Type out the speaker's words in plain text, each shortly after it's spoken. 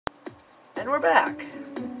And we're back.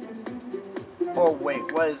 Oh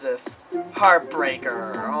wait, what is this?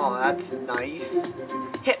 Heartbreaker. Oh, that's nice.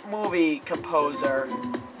 Hit movie composer.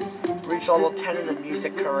 Reach level 10 in the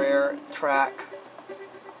music career track.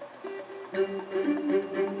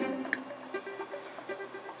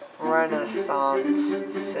 Renaissance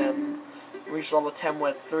sim. Reach level 10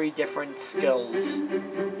 with 3 different skills.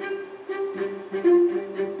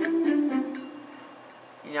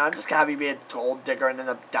 You know, I'm just gonna be a gold digger and end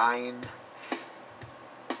up dying.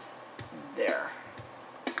 There.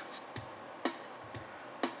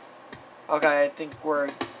 Okay, I think we're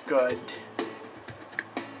good.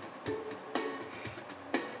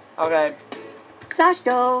 Okay.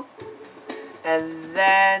 Sashko. And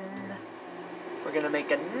then we're gonna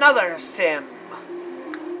make another sim.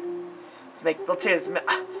 Let's say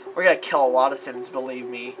we're gonna kill a lot of sims, believe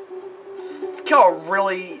me. Let's kill a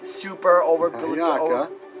really super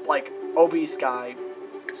like obese guy.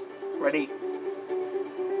 Ready?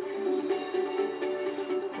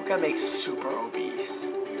 We're gonna make super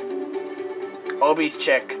obese. Obese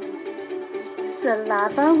chick.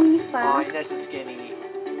 Salaba Wifa. Oh, you're nice and skinny.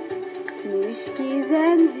 Nushki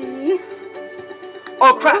Zenzi.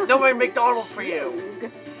 Oh crap! No more McDonald's for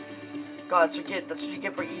you. God, that's what you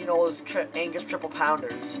get for eating all those Angus triple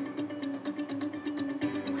pounders.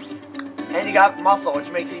 And you got muscle, which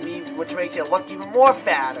makes you look even more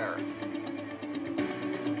fatter.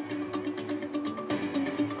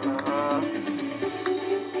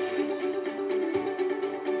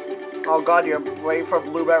 Oh God, you're waiting for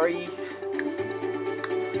Blueberry.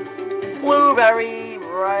 Blueberry,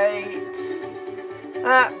 right?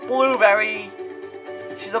 Blueberry.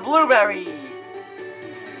 She's a blueberry.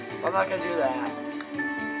 I'm not gonna do that.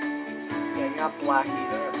 Yeah, you're not black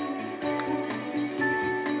either.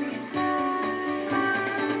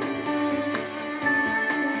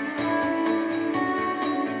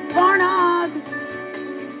 Barnog.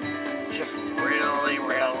 Just really,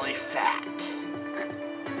 really fat.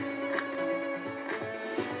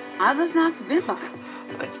 Azasnax Bimba.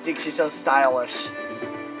 I think she's so stylish.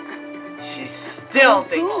 She still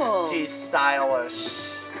thinks she's stylish.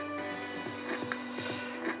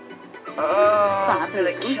 Oh, I'm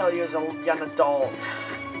gonna kill you as a young adult.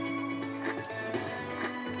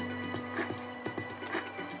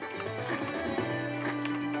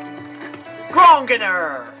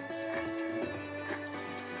 Grongener!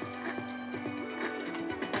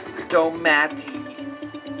 Domati.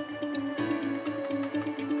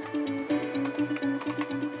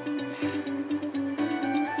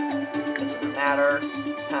 Doesn't matter.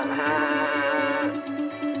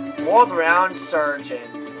 World-renowned surgeon.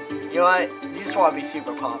 You know what? You just want to be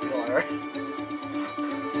super popular.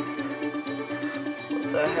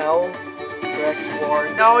 What the hell? Explore.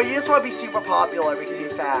 No, you just want to be super popular because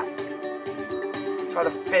you're fat. Try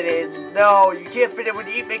to fit in. No, you can't fit in when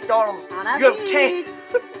you eat McDonald's. You have cank.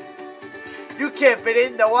 You can't fit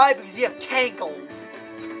in. Know why? Because you have cankles.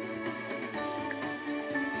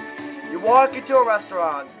 You walk into a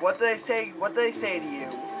restaurant. What do they say? What do they say to you?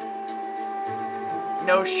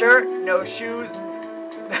 No shirt, no shoes.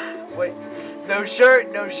 Wait. No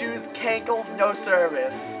shirt, no shoes, cankles, no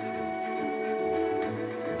service.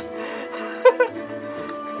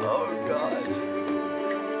 Oh God.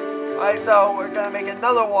 Alright, so we're gonna make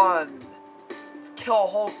another one. Let's kill a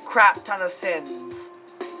whole crap ton of sins.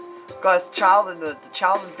 Because the child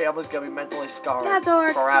and family is gonna be mentally scarred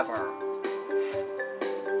forever.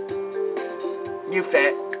 You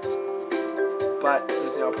fit, but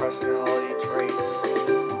there's no personality traits.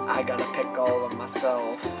 I gotta pick all of them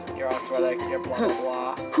myself. You're athletic, you're blah blah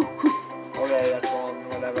blah. Okay, that's wrong,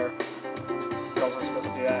 whatever. Girls aren't supposed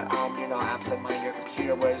to do that. You're not absent-minded, you're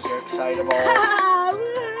computer whiz, you're excitable.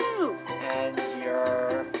 And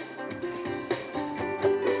you're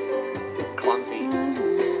clumsy.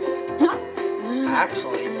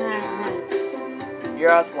 Actually, yeah.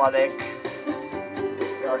 You're athletic.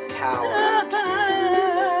 You're a coward.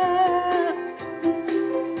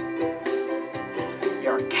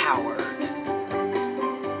 You're a coward.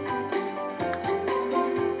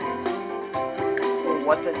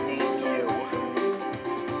 What to name you?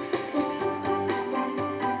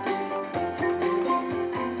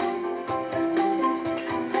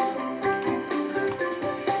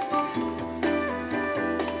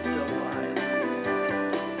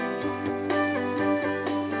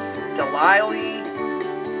 Delilah.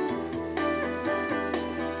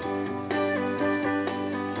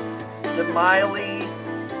 Demiley.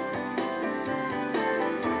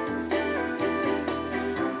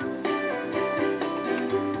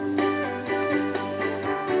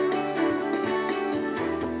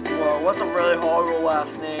 What's a really horrible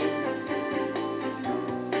last name?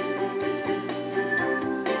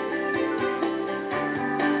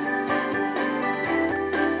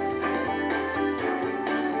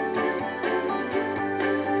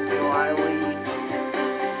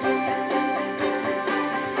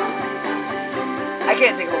 I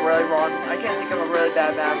can't think of a really wrong. I can't think of a really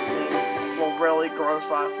bad last name. Well, really gross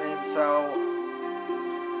last name. So,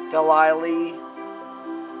 Delilah.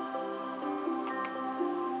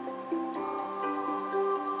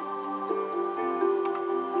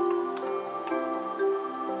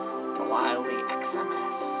 Delilah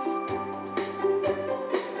XMS.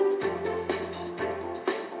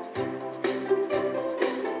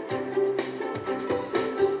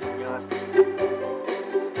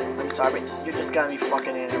 Sorry, but you're just gonna be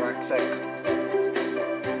fucking anorexic.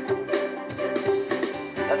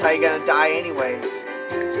 That's how you're gonna die anyways.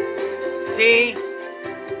 See?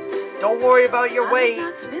 Don't worry about your weight,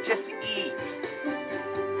 just eat.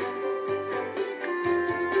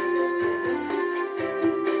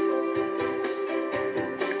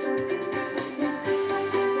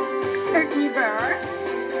 Turkey burr.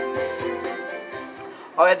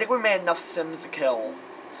 Oh, I think we made enough Sims to kill.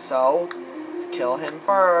 So, let's kill him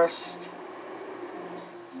first.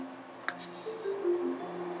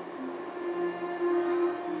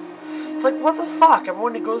 It's like, what the fuck?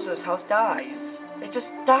 Everyone who goes to this house dies. They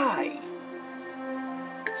just die.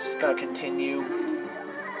 Just gotta continue.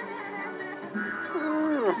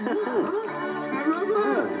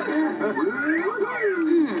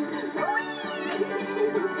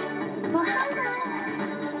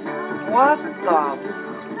 What the fuck?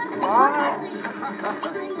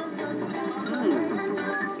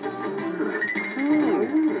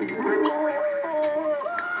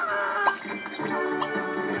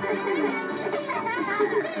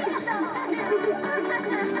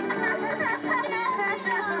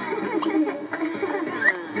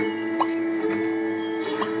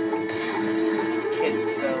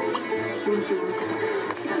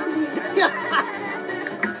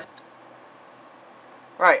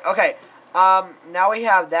 Right, okay. Now we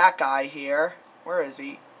have that guy here. Where is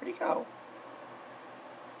he? Where'd he go?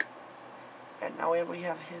 And now we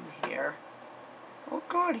have him here. Oh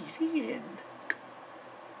god, he's eating.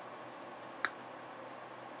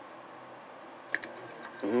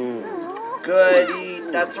 Good,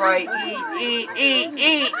 eat. That's right. Eat.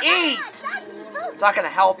 It's not gonna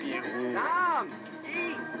help you.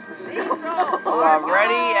 Oh, I'm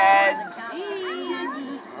ready, and...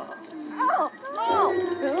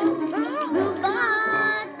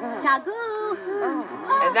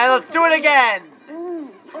 And then let's do it again!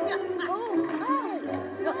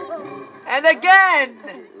 And again!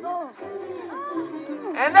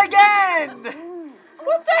 And again!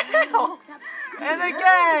 What the hell? And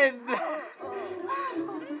again!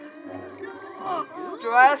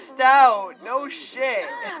 Stressed out. No shit.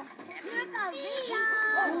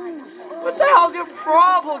 What the hell's your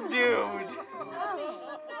problem, dude?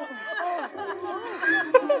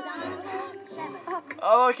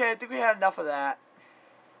 Oh, okay, I think we had enough of that.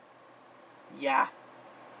 Yeah.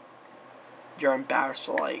 You're embarrassed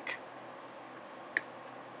to like.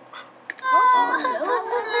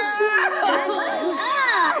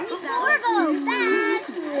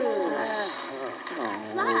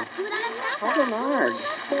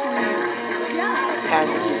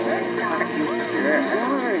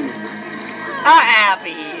 Not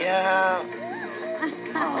happy.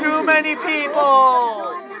 Too many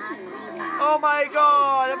people. Oh my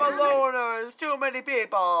god, I'm a loner. There's too many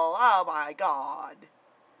people. Oh my god.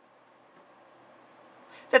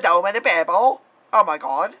 There's too many people. Oh my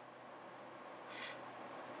god.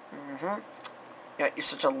 Yeah, you're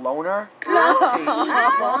such a loner.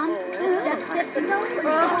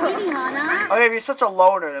 Okay, if you're such a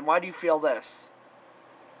loner, then why do you feel this?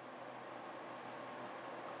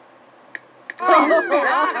 Such a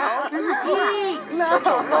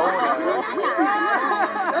loner.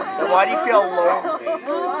 Then why do you feel lonely?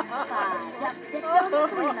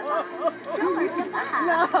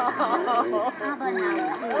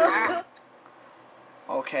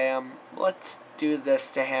 Okay, let's do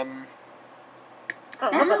this to him.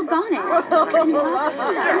 Let's do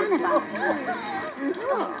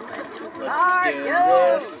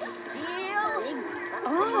this.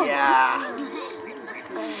 Yeah.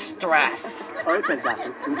 Stress. Okay.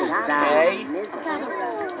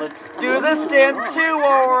 Let's do this to him too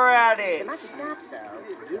while we're at it.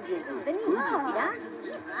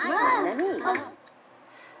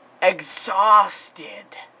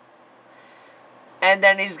 Exhausted. And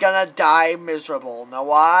then he's gonna die miserable. Know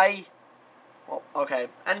why? Well, okay.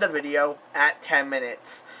 End the video at 10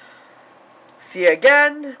 minutes. See you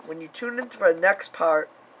again when you tune into the next part.